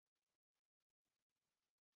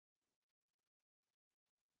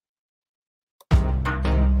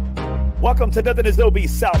Welcome to Nothing Is OB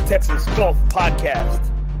South Texas Golf Podcast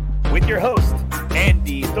with your host,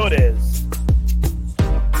 Andy Torres.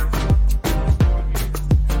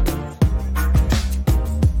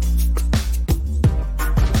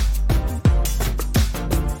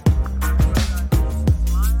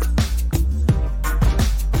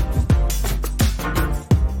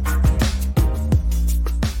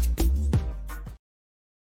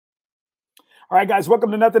 All right, guys,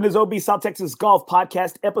 welcome to Nothing Is OB South Texas Golf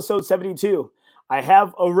Podcast, episode 72. I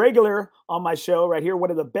have a regular on my show right here, one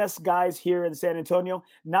of the best guys here in San Antonio,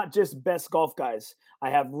 not just best golf guys. I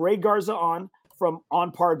have Ray Garza on from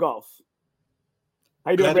On Par Golf.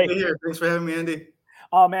 How you doing, Ray? Glad to be here. Thanks for having me, Andy.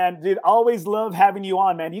 Oh, man, dude, always love having you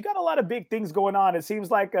on, man. You got a lot of big things going on. It seems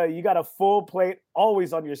like you got a full plate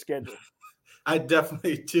always on your schedule. I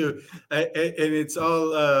definitely do. And it's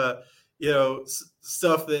all,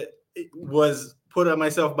 stuff that was put on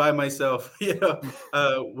myself by myself.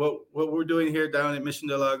 What we're doing here down at Mission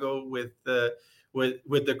Del Lago with the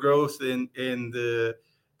growth and the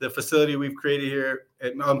facility we've created here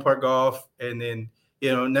at On Par Golf, and then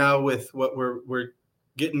now with what we're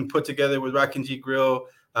getting put together with Rock and G Grill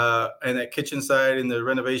and that kitchen side and the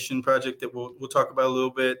renovation project that we'll talk about a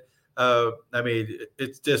little bit.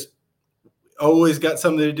 It's just always got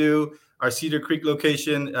something to do. Our Cedar Creek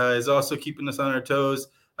location is also keeping us on our toes.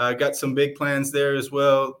 Got some big plans there as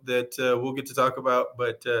well that we'll get to talk about.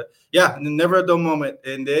 But never a dull moment.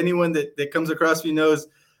 And anyone that comes across me knows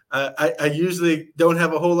I usually don't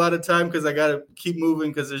have a whole lot of time because I got to keep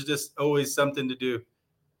moving because there's just always something to do.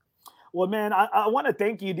 Well, man, I want to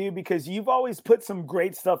thank you, dude, because you've always put some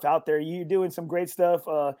great stuff out there. You're doing some great stuff.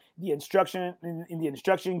 The instruction in the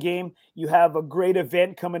instruction game, you have a great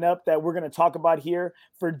event coming up that we're going to talk about here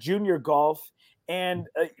for junior golf. And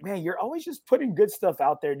man, you're always just putting good stuff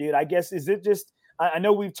out there, dude. I guess, is it just, I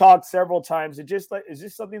know we've talked several times. Is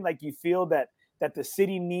this something like you feel that the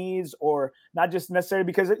city needs, or not just necessarily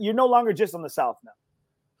because you're no longer just on the South now?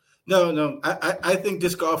 No. I think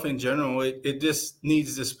disc golf in general, it just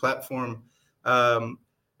needs this platform. I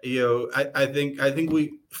think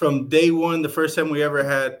we, from day one, the first time we ever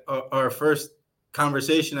had our first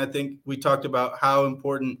conversation, I think we talked about how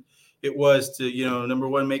important it was to, number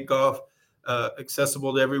one, make golf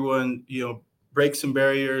accessible to everyone, break some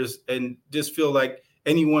barriers, and just feel like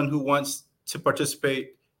anyone who wants to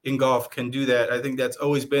participate in golf can do that. I think that's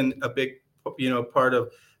always been a big, part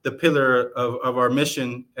of the pillar of our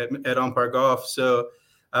mission at On Par Golf. So,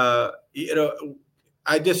 I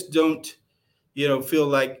just don't, feel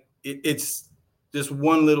like it's just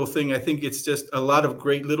one little thing. I think it's just a lot of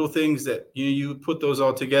great little things that you put those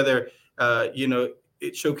all together.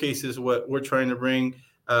 It showcases what we're trying to bring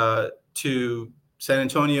to San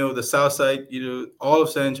Antonio, the South Side, all of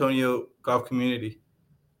San Antonio golf community.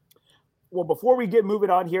 Well, before we get moving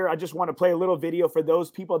on here, I just want to play a little video for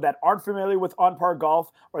those people that aren't familiar with On Par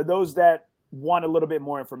Golf, or those that want a little bit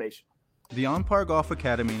more information. The On Par Golf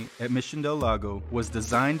Academy at Mission Del Lago was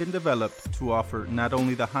designed and developed to offer not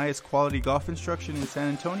only the highest quality golf instruction in San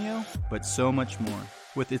Antonio, but so much more.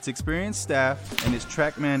 With its experienced staff and its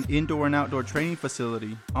TrackMan indoor and outdoor training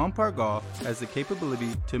facility, On Par Golf has the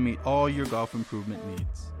capability to meet all your golf improvement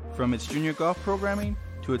needs. From its junior golf programming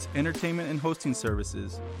to its entertainment and hosting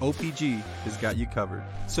services, OPG has got you covered.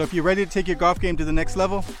 So if you're ready to take your golf game to the next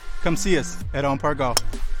level, come see us at On Par Golf.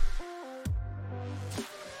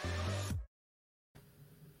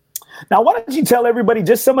 Now, why don't you tell everybody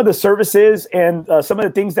just some of the services and some of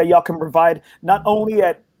the things that y'all can provide, not only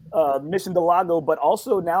at Mission Del Lago, but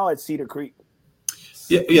also now at Cedar Creek?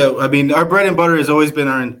 Yeah. I mean, our bread and butter has always been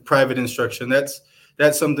our private instruction. That's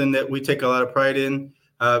something that we take a lot of pride in.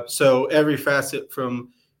 So every facet from,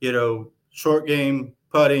 short game,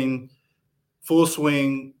 putting, full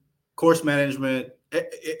swing, course management,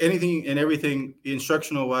 anything and everything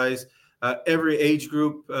instructional wise, every age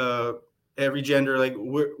group, every gender, like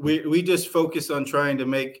we just focus on trying to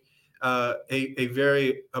make a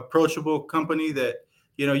very approachable company that,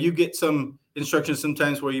 you get some instruction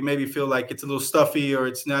sometimes where you maybe feel like it's a little stuffy or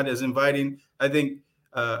it's not as inviting. I think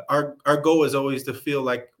our goal is always to feel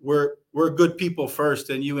like we're good people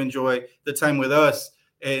first, and you enjoy the time with us,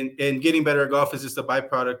 and getting better at golf is just a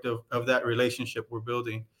byproduct of that relationship we're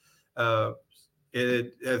building. I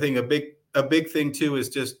think a big thing too is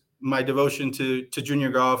just my devotion to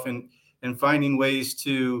junior golf and finding ways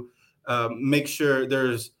to make sure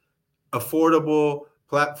there's affordable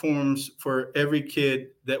platforms for every kid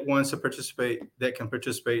that wants to participate, that can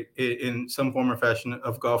participate in some form or fashion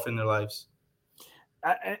of golf in their lives.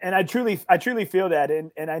 And I truly feel that,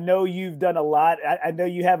 and I know you've done a lot. I know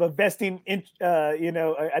you have a vesting in,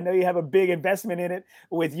 I know you have a big investment in it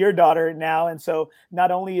with your daughter now, and so not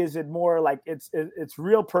only is it more like it's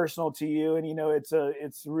real personal to you, and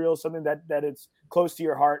it's real something that it's close to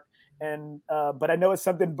your heart, and but I know it's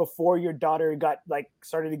something before your daughter got like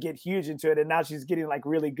started to get huge into it, and now she's getting like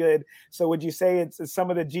really good. So would you say it's some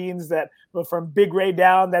of the genes that from Big Ray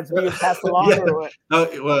down that's being passed along, Yeah. or what?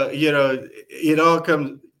 Well, it all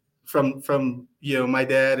comes from my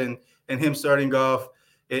dad and him starting golf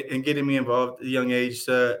and getting me involved at a young age.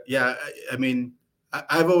 So yeah, I mean,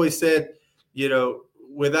 I've always said,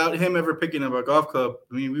 without him ever picking up a golf club,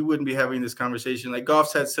 I mean, we wouldn't be having this conversation. Like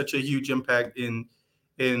golf's had such a huge impact in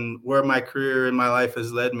where my career and my life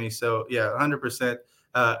has led me. So yeah, 100%.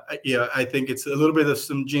 I think it's a little bit of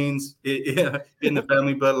some genes in the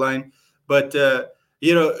family bloodline. But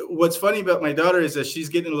what's funny about my daughter is that she's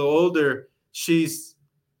getting a little older. She's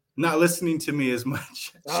not listening to me as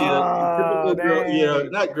much. She Oh, typical girl,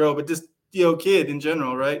 dang. not girl, but just kid in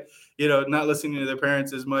general, right? Not listening to their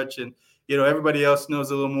parents as much, and everybody else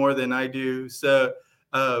knows a little more than I do. So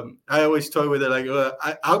I always toy with her like,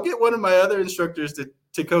 I'll get one of my other instructors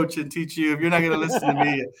to coach and teach you if you're not going to listen to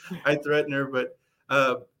me. I threaten her, but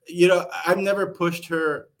I've never pushed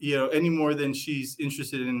her, any more than she's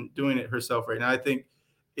interested in doing it herself right now. I think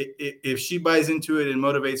if she buys into it and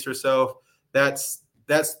motivates herself, that's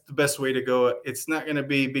the best way to go. It's not going to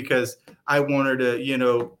be because I want her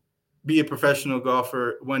to, be a professional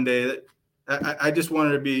golfer one day. I just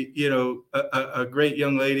want her to be, a great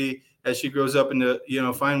young lady as she grows up into,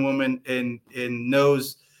 fine woman and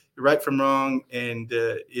knows right from wrong. And,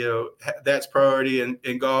 that's priority.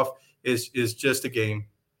 And golf is just a game.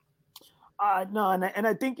 No, and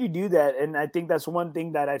I think you do that, and I think that's one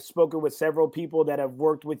thing that I've spoken with several people that have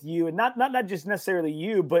worked with you, and not just necessarily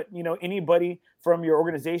you, but anybody from your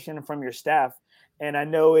organization and from your staff. And I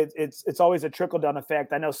know it's always a trickle down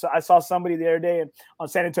effect. I know I saw somebody the other day on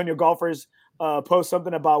San Antonio Golfers post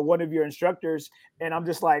something about one of your instructors, and I'm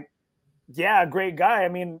just like, yeah, great guy. I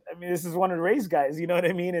mean, this is one of the race guys. You know what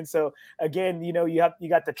I mean? And so again, you got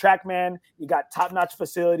the TrackMan, you got top notch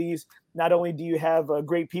facilities. Not only do you have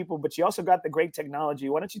great people, but you also got the great technology.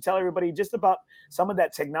 Why don't you tell everybody just about some of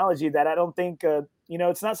that technology that I don't think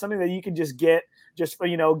it's not something that you can just get just for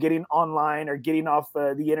getting online or getting off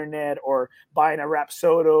the internet or buying a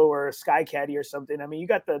Rapsodo or a Sky Caddy or something. I mean, you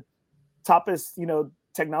got the toppest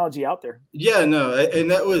technology out there. Yeah, no,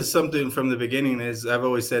 and that was something from the beginning. As I've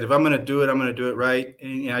always said, if I'm going to do it, I'm going to do it right.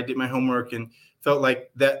 And I did my homework and felt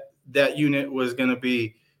like that unit was going to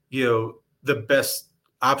be, the best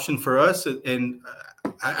option for us. And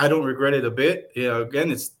I don't regret it a bit.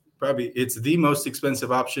 Again, it's the most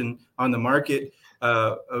expensive option on the market,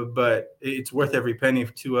 but it's worth every penny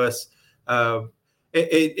to us. And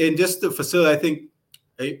just the facility, I think,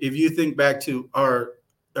 if you think back to our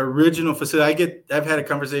original facility, I've had a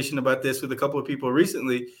conversation about this with a couple of people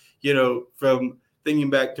recently, from thinking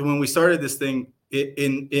back to when we started this thing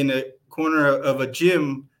in a corner of a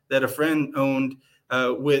gym that a friend owned,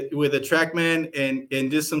 with a TrackMan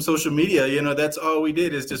and just some social media. That's all we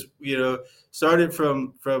did is just, started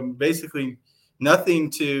from basically nothing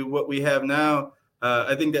to what we have now.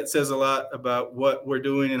 I think that says a lot about what we're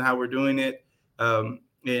doing and how we're doing it.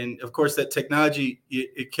 And of course that technology,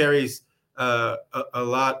 it carries a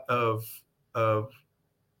lot of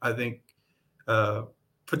I think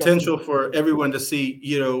potential for everyone to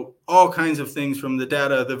see, all kinds of things from the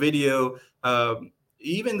data, the video,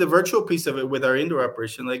 even the virtual piece of it with our indoor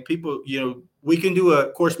operation. Like people, we can do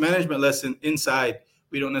a course management lesson inside.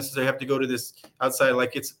 We don't necessarily have to go to this outside,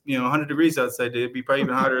 like it's 100 degrees outside. It'd be probably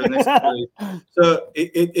even hotter the next day. So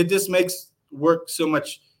it just makes work so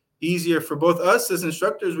much easier for both us as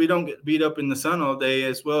instructors. We don't get beat up in the sun all day,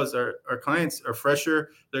 as well as our clients are fresher.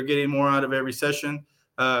 They're getting more out of every session.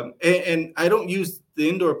 And I don't use the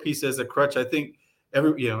indoor piece as a crutch. I think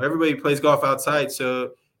everybody plays golf outside.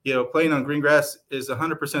 So, playing on green grass is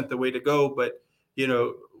 100% the way to go. But,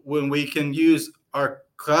 when we can use our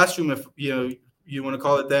classroom, if, you want to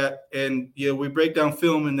call it that, and, we break down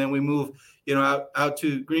film and then we move, out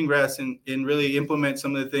to green grass and really implement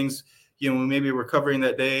some of the things, maybe we're covering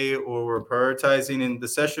that day or we're prioritizing in the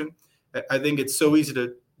session. I think it's so easy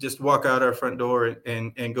to just walk out our front door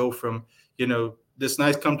and go from, this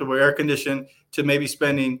nice, comfortable air condition to maybe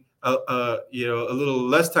spending, a little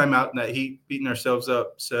less time out in that heat, beating ourselves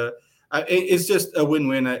up. So it's just a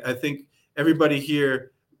win-win. I think everybody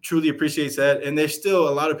here truly appreciates that. And there's still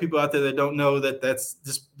a lot of people out there that don't know that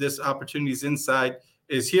this opportunity is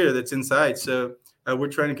that's inside. So we're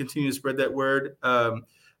trying to continue to spread that word.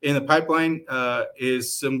 In the pipeline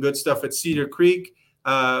is some good stuff at Cedar Creek.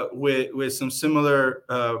 with some similar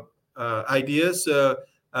ideas. So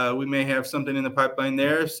we may have something in the pipeline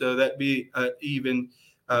there. So that'd be even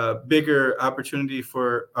bigger opportunity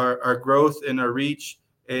for our growth and our reach,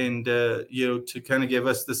 and to kind of give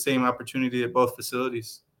us the same opportunity at both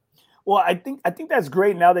facilities. Well, I think that's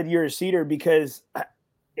great now that you're a Cedar, because I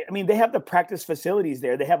mean, they have the practice facilities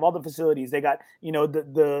there. They have all the facilities. They got,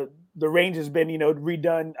 the range has been,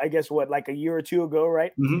 redone, I guess, like a year or two ago,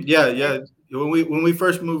 right? Mm-hmm. Yeah. When we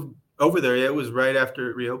first moved over there, it was right after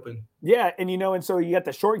it reopened. Yeah, and so you got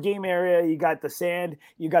the short game area, you got the sand,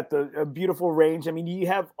 you got the beautiful range. I mean, you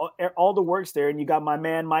have all the works there, and you got my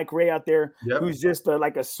man Mike Ray out there, Yep. who's just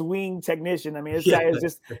like a swing technician. I mean, this guy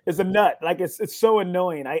is a nut. Like it's so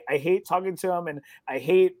annoying. I hate talking to him, and I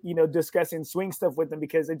hate discussing swing stuff with him,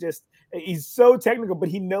 because he's so technical, but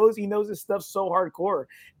he knows his stuff so hardcore.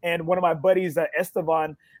 And one of my buddies,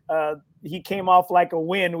 Esteban, he came off like a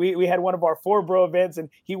win. We had one of our 4-bro events, and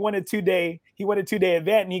he won a 2-day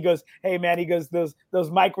event, and he goes, "Hey man," he goes, those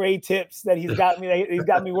Mike Ray tips that he's got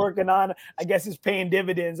me working on, I guess it's paying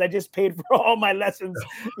dividends. I just paid for all my lessons,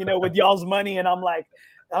 with y'all's money. And I'm like,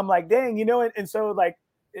 dang, and so like,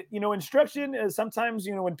 instruction is sometimes,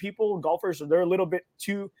 when golfers, they're a little bit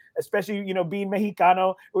too, especially, being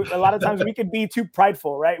Mexicano, a lot of times we could be too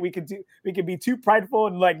prideful, right? We could be too prideful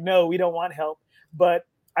and like, no, we don't want help. But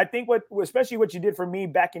I think especially what you did for me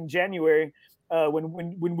back in January,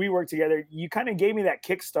 when we worked together, you kind of gave me that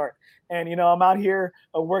kickstart. And I'm out here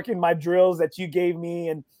working my drills that you gave me,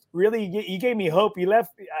 and really you gave me hope.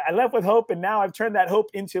 I left with hope, and now I've turned that hope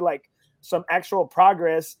into like some actual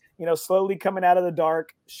progress. Slowly coming out of the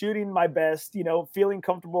dark, shooting my best. Feeling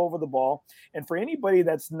comfortable over the ball. And for anybody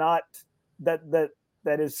that's not that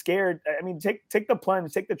is scared, I mean, take the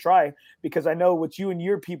plunge, take the try, because I know what you and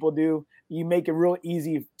your people do, you make it real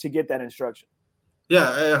easy to get that instruction. Yeah,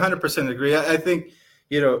 I 100% agree. I think,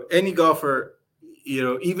 any golfer,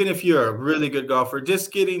 even if you're a really good golfer,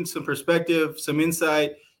 just getting some perspective, some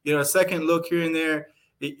insight, a second look here and there.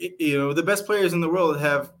 The best players in the world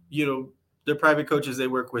have, their private coaches they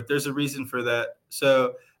work with. There's a reason for that.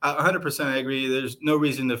 So 100% I agree. There's no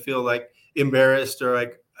reason to feel like embarrassed or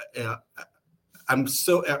like,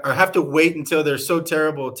 or have to wait until they're so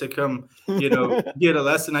terrible to come, get a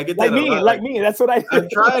lesson. I get like that me, a lot. like me. That's what I've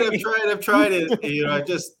tried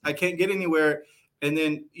it. I can't get anywhere. And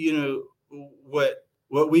then,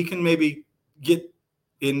 what we can maybe get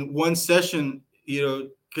in one session,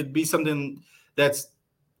 could be something that's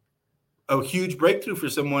a huge breakthrough for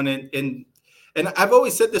someone. And I've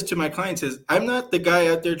always said this to my clients is I'm not the guy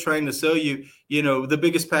out there trying to sell you, the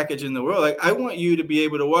biggest package in the world. Like I want you to be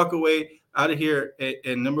able to walk away out of here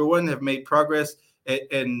and number one, have made progress,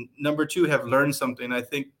 and number two, have learned something. I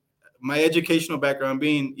think my educational background,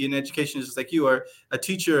 being in education, just like you are a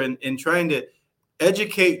teacher, and trying to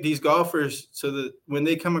educate these golfers so that when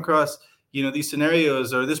they come across, these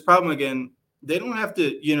scenarios or this problem again, they don't have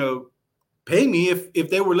to, pay me if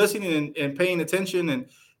they were listening and paying attention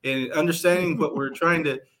and understanding what we're trying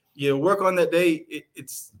to, work on that day.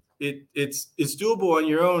 It's doable on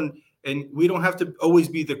your own, and we don't have to always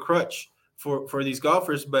be the crutch for these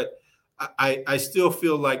golfers. But I still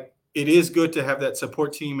feel like it is good to have that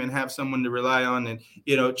support team and have someone to rely on and,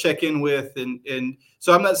 check in with. And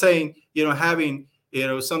so I'm not saying, having,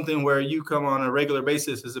 something where you come on a regular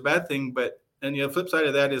basis is a bad thing, but, and the flip side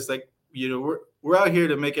of that is like, we're out here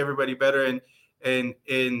to make everybody better. And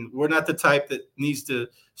we're not the type that needs to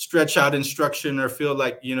stretch out instruction or feel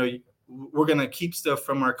like, we're going to keep stuff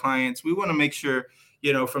from our clients. We want to make sure,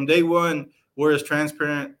 from day one, we're as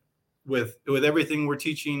transparent with everything we're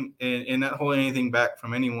teaching and not holding anything back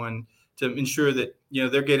from anyone, to ensure that,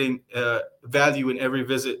 they're getting value in every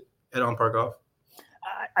visit at On Par Golf.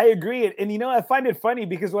 I agree. And, I find it funny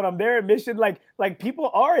because when I'm there at Mission, like people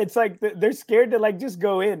are, it's like they're scared to like just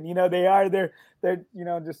go in, they're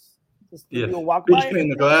just walk by in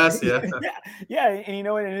the glass. Yeah. Yeah. And you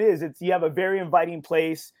know what it is? You have a very inviting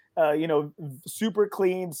place, super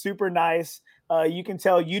clean, super nice. You can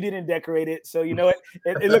tell you didn't decorate it. So,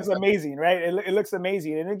 it looks amazing, right? It looks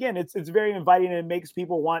amazing. And again, it's very inviting, and it makes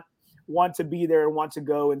people want to be there and want to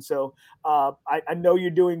go. And so I know you're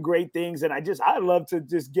doing great things, and I love to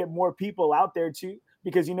just get more people out there too,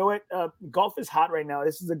 because golf is hot right now.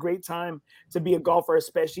 This is a great time to be a golfer,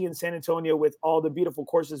 especially in San Antonio with all the beautiful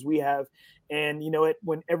courses we have. And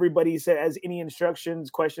when everybody has any instructions,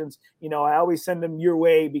 questions, I always send them your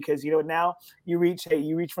way, because now you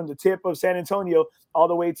reach from the tip of San Antonio all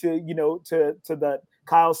the way to to the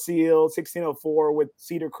Kyle Seal 1604 with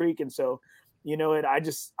Cedar Creek. And so You know, and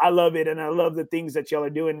I love it, and I love the things that y'all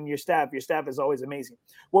are doing, and your staff. Your staff is always amazing.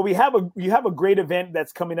 Well, you have a great event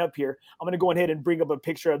that's coming up here. I'm going to go ahead and bring up a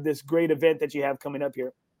picture of this great event that you have coming up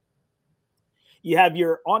here. You have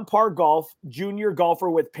your On Par Golf Junior Golfer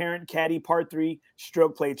with Parent Caddy Par 3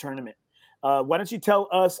 Stroke Play Tournament. Why don't you tell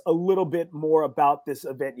us a little bit more about this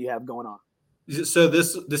event you have going on? So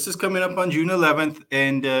this is coming up on June 11th,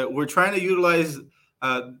 and we're trying to utilize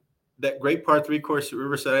that great Par 3 course at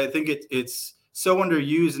Riverside. I think it's so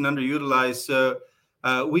underused and underutilized. So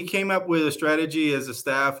we came up with a strategy as a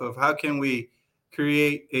staff of how can we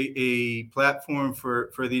create a platform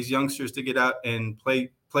for these youngsters to get out and play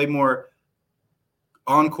more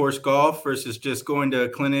on-course golf versus just going to a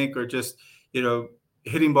clinic or just, you know,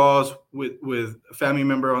 hitting balls with a family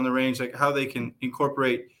member on the range, like how they can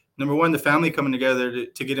incorporate, number one, the family coming together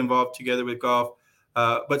to get involved together with golf,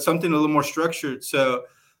 but something a little more structured. So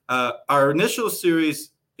our initial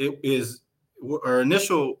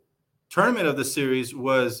tournament of the series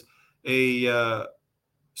was a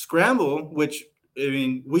scramble, which, I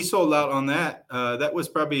mean, we sold out on that. That was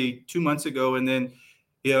probably 2 months ago. And then,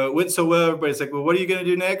 you know, it went so well. Everybody's like, well, what are you going to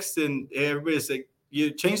do next? And everybody's like,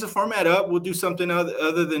 you change the format up. We'll do something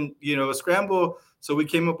other than, you know, a scramble. So we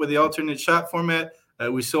came up with the alternate shot format.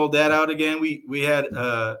 We sold that out again. We had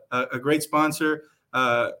a great sponsor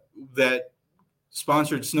that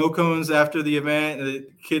sponsored snow cones after the event. The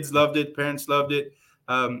kids loved it. Parents loved it.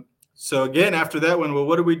 So again, after that one, well,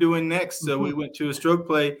 what are we doing next? So we went to a stroke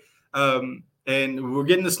play, and we're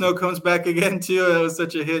getting the snow cones back again too. That was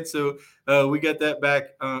such a hit. So we got that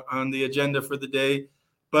back on the agenda for the day.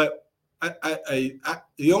 But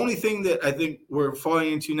the only thing that I think we're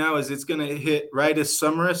falling into now is it's going to hit right as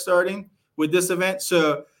summer is starting with this event.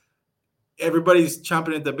 So everybody's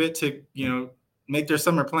chomping at the bit to, you know, make their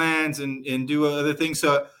summer plans and do other things.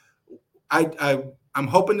 So I'm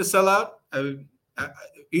hoping to sell out.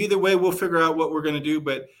 Either way, we'll figure out what we're going to do.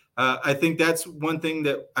 But I think that's one thing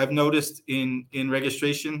that I've noticed in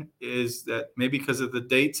registration is that maybe because of the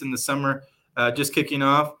dates in the summer just kicking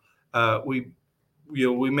off, we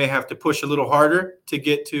may have to push a little harder to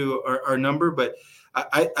get to our number. But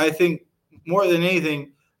I think more than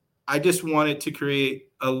anything, I just wanted to create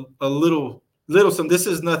a little some. This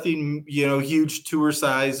is nothing, you know, huge tour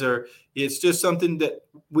size, or it's just something that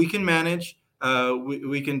we can manage.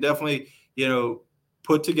 We can definitely, you know,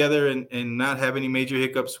 put together and not have any major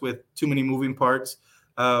hiccups with too many moving parts.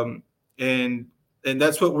 And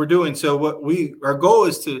that's what we're doing. So our goal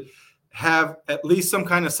is to have at least some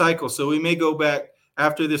kind of cycle. So we may go back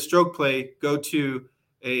after this stroke play, go to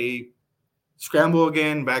a scramble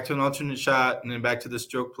again, back to an alternate shot, and then back to the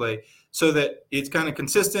stroke play, so that it's kind of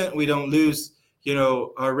consistent. We don't lose, you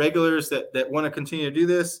know, our regulars that want to continue to do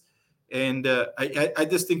this. And I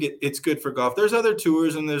just think it's good for golf. There's other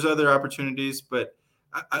tours and there's other opportunities, but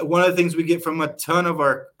one of the things we get from a ton of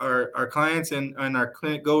our clients and our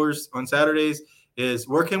clinic goers on Saturdays is,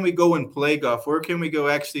 where can we go and play golf? Where can we go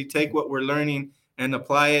actually take what we're learning and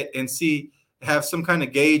apply it and have some kind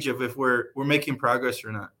of gauge of if we're making progress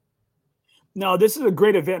or not? No, this is a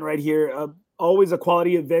great event right here. Always a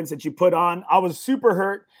quality events that you put on. I was super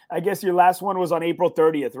hurt. I guess your last one was on April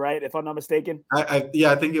 30th, right? If I'm not mistaken. I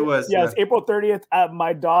think it was. Yeah, it's April 30th.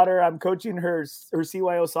 My daughter, I'm coaching her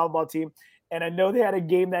CYO softball team. And I know they had a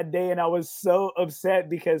game that day, and I was so upset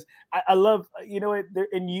because I love, you know,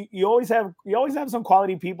 and you always have some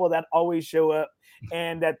quality people that always show up,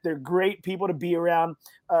 and that they're great people to be around.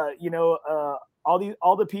 All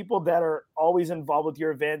the people that are always involved with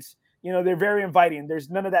your events, you know, they're very inviting. There's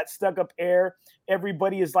none of that stuck up air.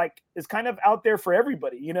 Everybody is kind of out there for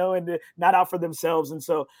everybody, you know, and not out for themselves. And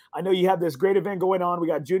so I know you have this great event going on. We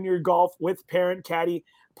got junior golf with Parent Caddy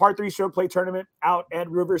Par 3 stroke play tournament out at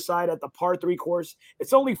Riverside at the Par 3 course.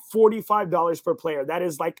 It's only $45 per player. That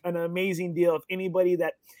is like an amazing deal. If anybody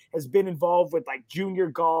that has been involved with like junior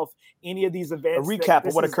golf, any of these events. A recap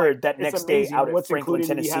of what occurred that next day out at Franklin,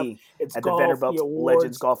 Tennessee at the Vanderbilt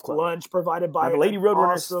Legends Golf Club. Lunch provided by the Lady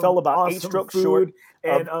Roadrunners fell about 8 strokes short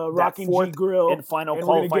and Rocking G Grill and final and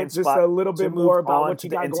qualifying just spot a little bit more about what you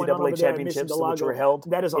the got going on NCAA championships, which were held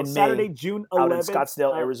that is on in Saturday, May, June 11th, out in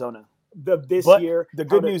Scottsdale, Arizona. This year. The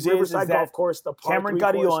good news is that golf course, the Cameron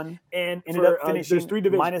Gaudion and ended up finishing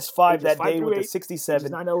 -5 that day with a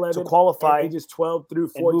 67 to qualify ages 12 through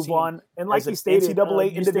 14 and move on and like as you an stated,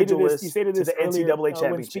 NCAA individualist you stated to this the earlier, NCAA when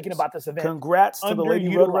championships. speaking about this event. Congrats to the Lady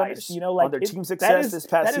Roadrunners, you know, like on their team success this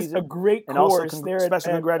past season. That is a great and also course there.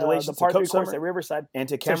 Special congratulations to to Coach course Summer at Riverside and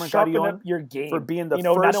to to Cameron sharpen Gaudion up your game for being the you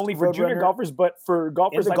know, first not only for junior Roadrunner golfers but for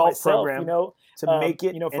golfers in the like golf myself, program you know, to make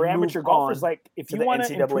it, for amateur golfers, like if you want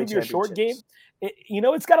to improve your short game,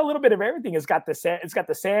 it's got a little bit of everything. It's got the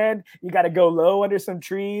sand. You got to go low under some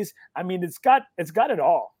trees. I mean, it's got it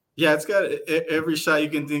all. Yeah, it's got every shot you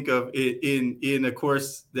can think of in a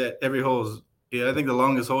course that every hole is. Yeah, I think the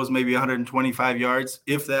longest hole is maybe 125 yards,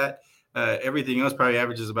 if that. Everything else probably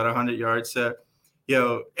averages about 100 yards. So,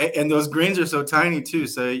 and those greens are so tiny too.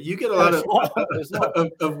 So you get a lot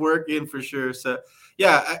of work in for sure. So,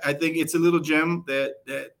 yeah, I think it's a little gem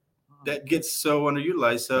that gets so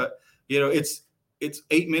underutilized. So, it's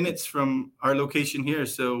 8 minutes from our location here.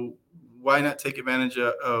 So why not take advantage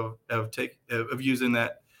of using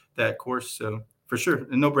that course? So for sure,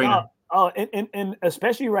 a no-brainer. And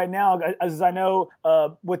especially right now, as I know,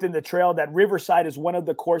 within the trail, that Riverside is one of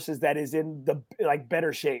the courses that is in the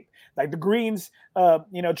better shape. Like the greens,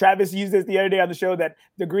 Travis used this the other day on the show that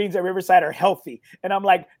the greens at Riverside are healthy, and I'm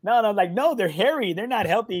like, no, they're hairy, they're not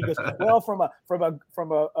healthy. He goes, well, from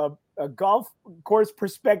a golf course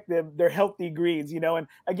perspective, they're healthy greens, and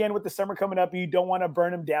again, with the summer coming up, you don't want to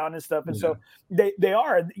burn them down and stuff, and so they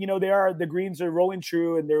are, the greens are rolling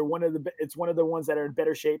true, and they're one of the ones that are in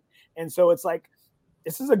better shape. And so it's like,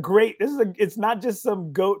 it's not just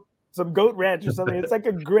some goat ranch or something. It's like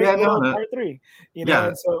a great par 3,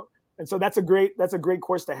 and so that's a great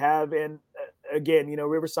course to have. And again,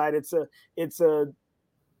 Riverside, it's a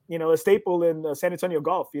staple in San Antonio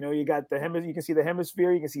golf. You got you can see the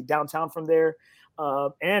Hemisphere, you can see downtown from there.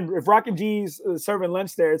 And if Rockin' G's serving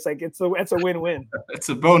lunch there, it's like it's a win-win. It's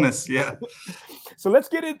a bonus, yeah. So let's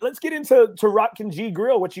get into Rockin' G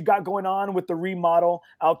Grill. What you got going on with the remodel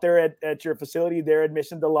out there at your facility there at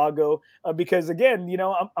Mission del Lago? Because again,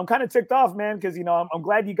 I'm kind of ticked off, man. Because I'm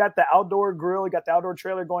glad you got the outdoor grill, you got the outdoor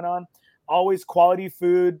trailer going on. Always quality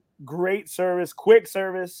food, great service, quick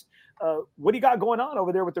service. What do you got going on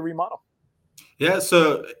over there with the remodel? Yeah,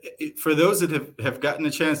 so for those that have gotten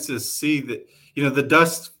a chance to see that, the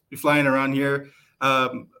dust flying around here,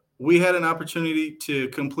 we had an opportunity to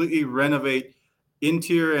completely renovate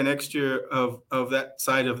interior and exterior of that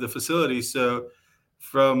side of the facility. So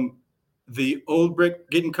from the old brick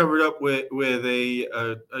getting covered up with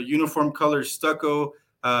a uniform color stucco,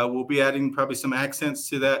 we'll be adding probably some accents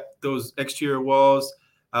to those exterior walls.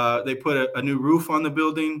 They put a new roof on the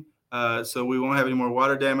building, so we won't have any more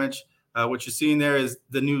water damage. What you're seeing there is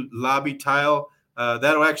the new lobby tile.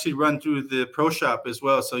 That'll actually run through the pro shop as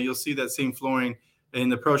well. So you'll see that same flooring in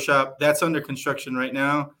the pro shop. That's under construction right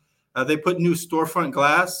now. They put new storefront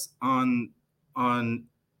glass on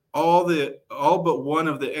all but one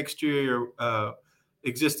of the exterior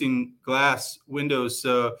existing glass windows.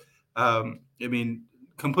 So,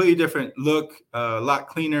 completely different look, a lot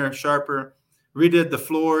cleaner, sharper. Redid the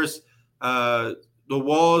floors. The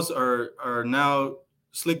walls are now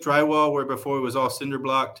slick drywall, where before it was all cinder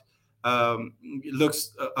blocked. It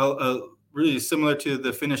looks really similar to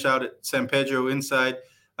the finish out at San Pedro inside.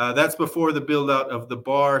 That's before the build out of the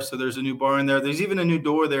bar. So there's a new bar in there. There's even a new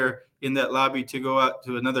door there in that lobby to go out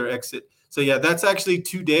to another exit. So yeah, that's actually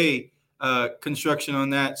 2-day construction on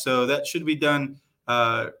that. So that should be done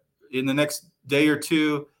in the next day or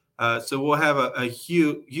two. So we'll have a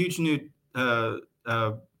huge new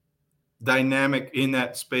dynamic in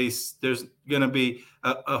that space. There's going to be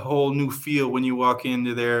a whole new feel when you walk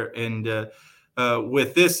into there. And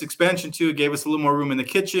with this expansion too, it gave us a little more room in the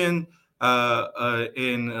kitchen,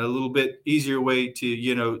 and a little bit easier way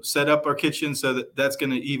to, set up our kitchen. So that's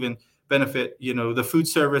going to even benefit, the food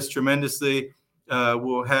service tremendously.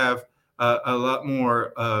 We'll have a lot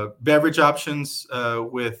more beverage options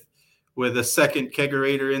with a second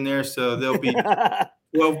kegerator in there. So there'll be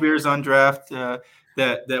 12 beers on draft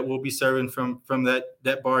that we'll be serving from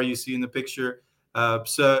that bar you see in the picture.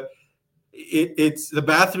 So it's the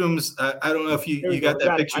bathrooms. I don't know if you got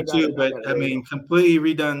that picture too, but completely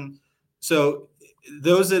redone. So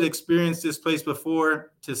those that experienced this place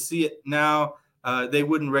before, to see it now, they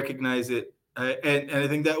wouldn't recognize it. And I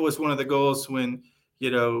think that was one of the goals when,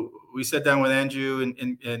 we sat down with Andrew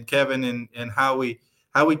and Kevin and how we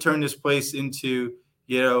turned this place into,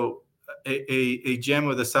 a gem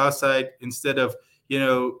of the South Side, instead of,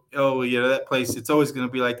 that place, it's always going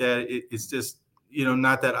to be like that. It's just,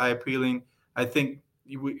 not that eye appealing. I think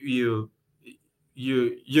you're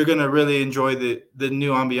going to really enjoy the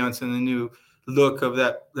new ambiance and the new look of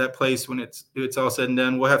that place when it's all said and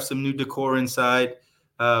done. We'll have some new decor inside.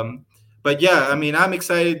 But yeah, I'm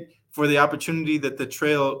excited for the opportunity that the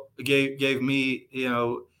trail gave me,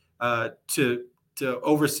 to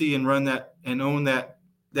oversee and run that and own that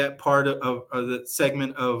part of the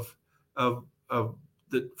segment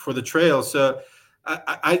for the trail. So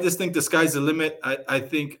I just think the sky's the limit. I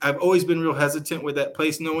think I've always been real hesitant with that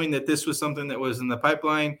place, knowing that this was something that was in the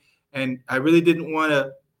pipeline, and I really didn't want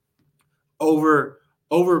to over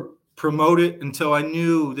promote it until I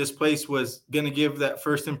knew this place was going to give that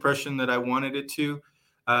first impression that I wanted it to.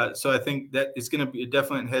 So I think that it's going to be a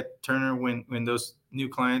definite head turner when those new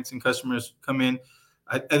clients and customers come in.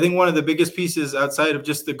 I think one of the biggest pieces outside of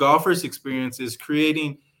just the golfers experience is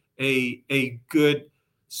creating a good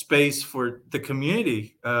space for the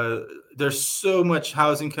community. There's so much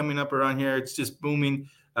housing coming up around here. It's just booming.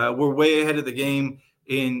 We're way ahead of the game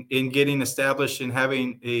in getting established and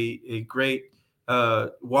having a great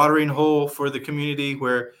watering hole for the community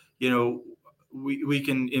where, we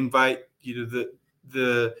can invite,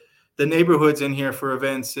 the neighborhoods in here for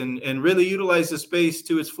events and really utilize the space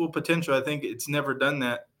to its full potential. I think it's never done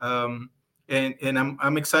that. And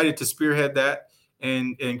I'm excited to spearhead that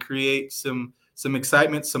and create some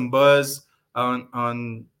excitement, some buzz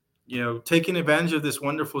on taking advantage of this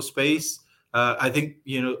wonderful space. I think,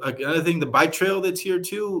 another thing, the bike trail that's here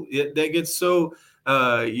too, that gets so,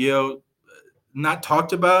 not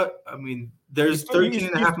talked about. I mean, there's 13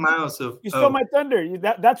 and a half miles of. You stole my thunder.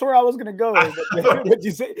 That's where I was going to go. But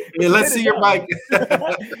you say, hey, let's see your bike.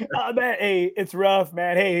 Man, hey, it's rough,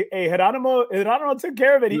 man. Hey, Geronimo took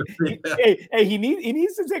care of it. He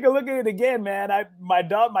needs to take a look at it again, man. My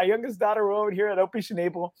youngest daughter, we're over here at Operation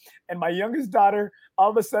April, and my youngest daughter, all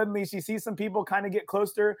of a sudden, she sees some people kind of get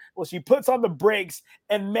close to her. Well, she puts on the brakes,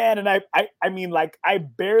 and man, and I mean, like, I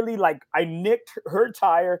barely, like, I nicked her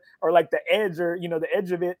tire, or like the edge, or the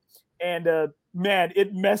edge of it. And man,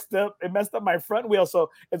 it messed up my front wheel, so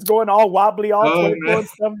it's going all wobbly, going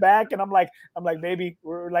stuff back. And I'm like, baby,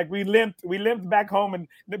 we limped back home, and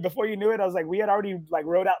before you knew it, I was like, we had already like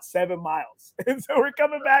rode out 7 miles, and so we're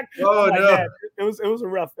coming back. Oh no, man, it was a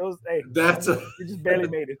rough. It was we just barely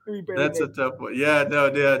made it. That's a tough one. Yeah,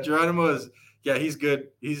 no, yeah, Geronimo he's good.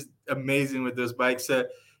 He's amazing with those bikes.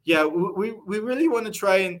 Yeah, we really want to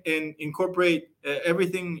try and incorporate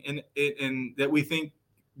everything in that we think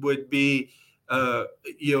would be a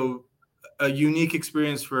unique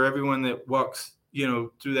experience for everyone that walks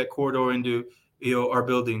through that corridor into our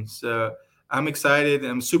buildings. I'm excited.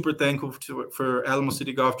 I'm super thankful for Alamo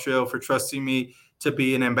City Golf Trail for trusting me to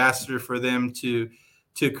be an ambassador for them to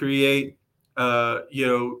create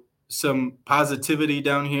some positivity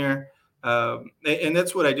down here, and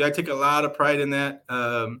that's what I do. I take a lot of pride in that.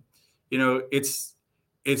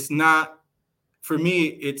 It's not, for me,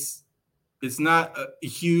 it's not a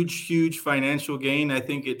huge financial gain. I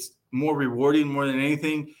think it's more rewarding, more than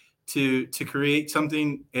anything, to create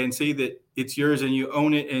something and say that it's yours and you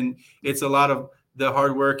own it. And it's a lot of the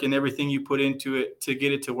hard work and everything you put into it to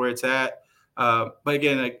get it to where it's at. But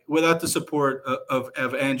again, like, without the support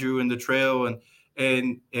of Andrew and the trail and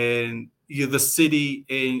the city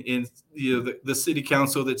and the city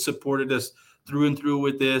council that supported us through and through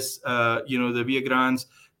with this, the Villagrandes,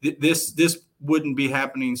 this wouldn't be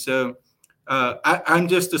happening. So I'm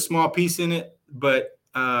just a small piece in it, but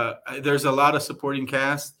there's a lot of supporting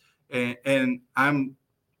cast, and I'm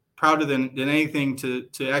prouder than anything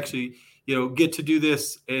to actually get to do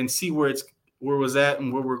this and see where it was at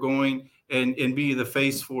and where we're going, and be the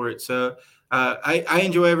face for it. So I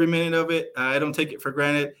enjoy every minute of it. I don't take it for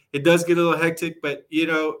granted. It does get a little hectic, but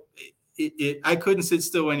I couldn't sit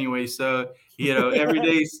still anyway. So every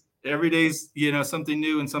day's something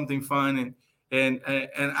new and something fun, and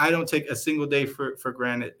I don't take a single day for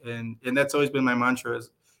granted. And that's always been my mantra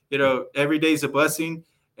is, every day's a blessing,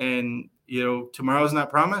 and, tomorrow's not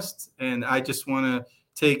promised. And I just want to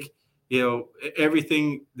take,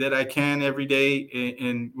 everything that I can every day.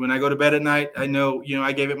 And when I go to bed at night, I know,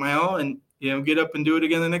 I gave it my all, and, get up and do it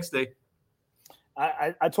again the next day.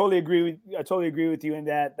 I totally agree with you in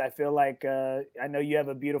that. I feel like I know you have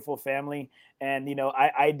a beautiful family, and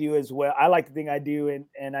I do as well. I like the thing I do,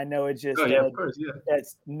 and I know it's just of course, yeah.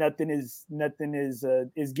 That's nothing is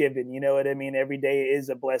given. You know what I mean? Every day is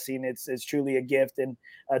a blessing. It's truly a gift. And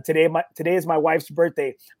today is my wife's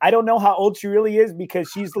birthday. I don't know how old she really is, because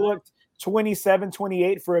she's looked 27,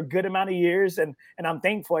 28 for a good amount of years, and I'm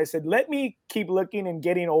thankful. I said, let me keep looking and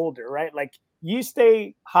getting older, right? Like, you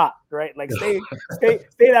stay hot, right? Like, stay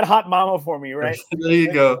that hot mama for me, right? There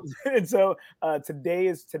you go. And so today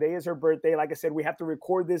is her birthday. Like I said, we have to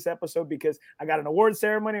record this episode because I got an award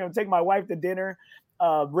ceremony. I'm gonna take my wife to dinner.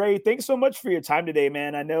 Ray, thanks so much for your time today,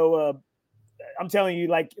 man. I know I'm telling you,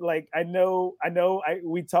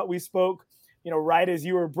 we spoke, right as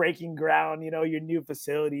you were breaking ground, your new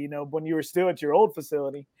facility, when you were still at your old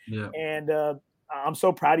facility. Yeah. And I'm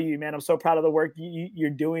so proud of you, man. I'm so proud of the work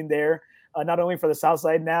you're doing there. Not only for the South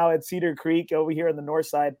Side, now at Cedar Creek over here on the North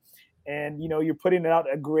Side. and you're putting out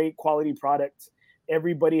a great quality product.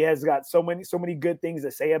 Everybody has got so many good things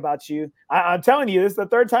to say about you. I'm telling you, this is the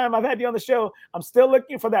third time I've had you on the show. I'm still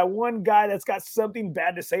looking for that one guy that's got something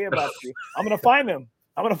bad to say about you. I'm going to find him.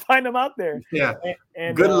 I'm going to find him out there. Yeah.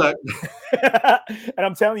 And good luck. And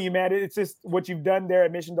I'm telling you, man, it's just what you've done there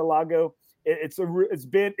at Mission del Lago. It's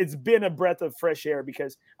been a breath of fresh air,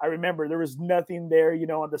 because I remember there was nothing there,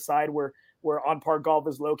 on the side where On Par Golf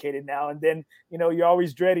is located now. And then, you're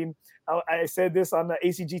always dreading. I said this on the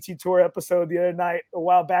ACGT Tour episode the other night, a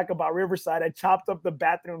while back, about Riverside. I chopped up the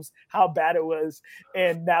bathrooms, how bad it was.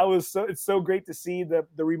 And now it's so great to see the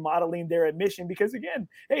remodeling there at Mission, because again,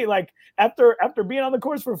 hey, like after being on the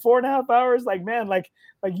course for 4.5 hours, like, man, like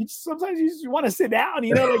you sometimes you just want to sit down,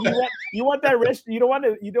 you you want that rest. You don't want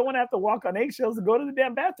to have to walk on eggshells to go to the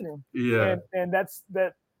damn bathroom. Yeah. And that's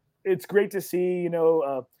it's great to see,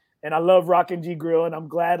 and I love Rockin' G Grill, and I'm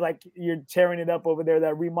glad like you're tearing it up over there.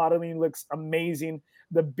 That remodeling looks amazing.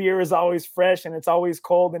 The beer is always fresh and it's always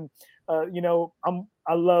cold. And I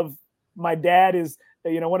love, my dad is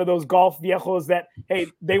one of those golf viejos that, hey,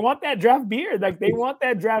 they want that draft beer. Like they want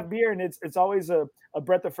that draft beer, and it's always a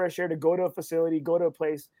breath of fresh air to go to a facility, go to a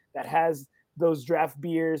place that has those draft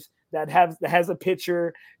beers, that has a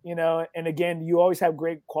pitcher, and again, you always have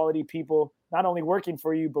great quality people, not only working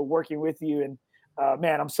for you, but working with you. And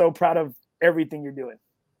man, I'm so proud of everything you're doing.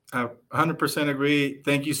 I 100% agree.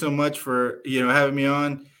 Thank you so much for, having me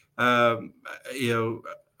on. I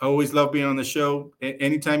always love being on the show.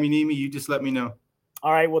 Anytime you need me, you just let me know.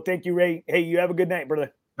 All right. Well, thank you, Ray. Hey, you have a good night,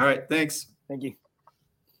 brother. All right. Thanks. Thank you.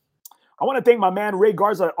 I want to thank my man, Ray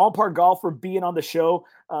Garza, On Par Golf, for being on the show.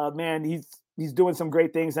 Man, he's doing some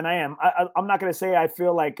great things. And I'm not going to say I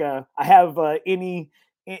feel like I have any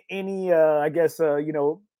I guess,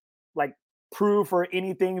 like proof or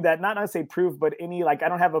anything, that not say proof, but any, like, I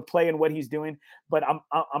don't have a play in what he's doing, but I'm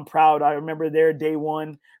proud. I remember there day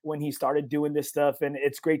one when he started doing this stuff, and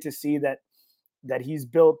it's great to see that he's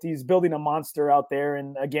building a monster out there.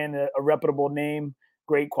 And again, a reputable name,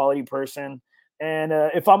 great quality person. And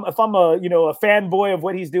if I'm a fanboy of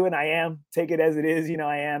what he's doing, I am. Take it as it is,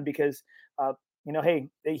 I am, because hey,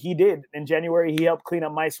 he did in January. He helped clean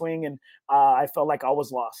up my swing, and I felt like I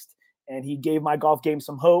was lost, and he gave my golf game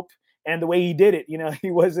some hope. And the way he did it, he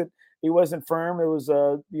wasn't firm. It was,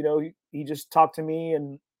 he just talked to me,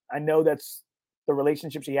 and I know that's the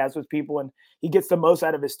relationships he has with people, and he gets the most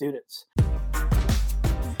out of his students.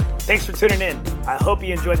 Thanks for tuning in. I hope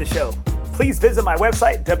you enjoyed the show. Please visit my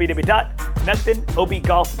website,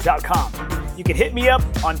 www.nothingob.com. You can hit me up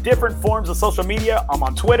on different forms of social media. I'm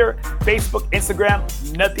on Twitter, Facebook, Instagram.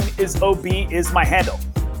 Nothing is OB is my handle.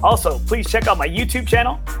 Also, please check out my YouTube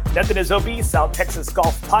channel, Nothing is OB, South Texas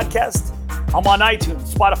Golf Podcast. I'm on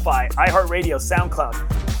iTunes, Spotify, iHeartRadio, SoundCloud.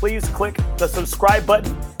 Please click the subscribe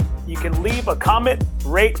button. You can leave a comment,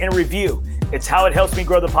 rate, and review. It's how it helps me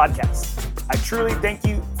grow the podcast. I truly thank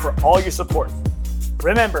you for all your support.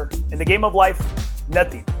 Remember, in the game of life,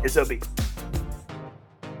 nothing is OB.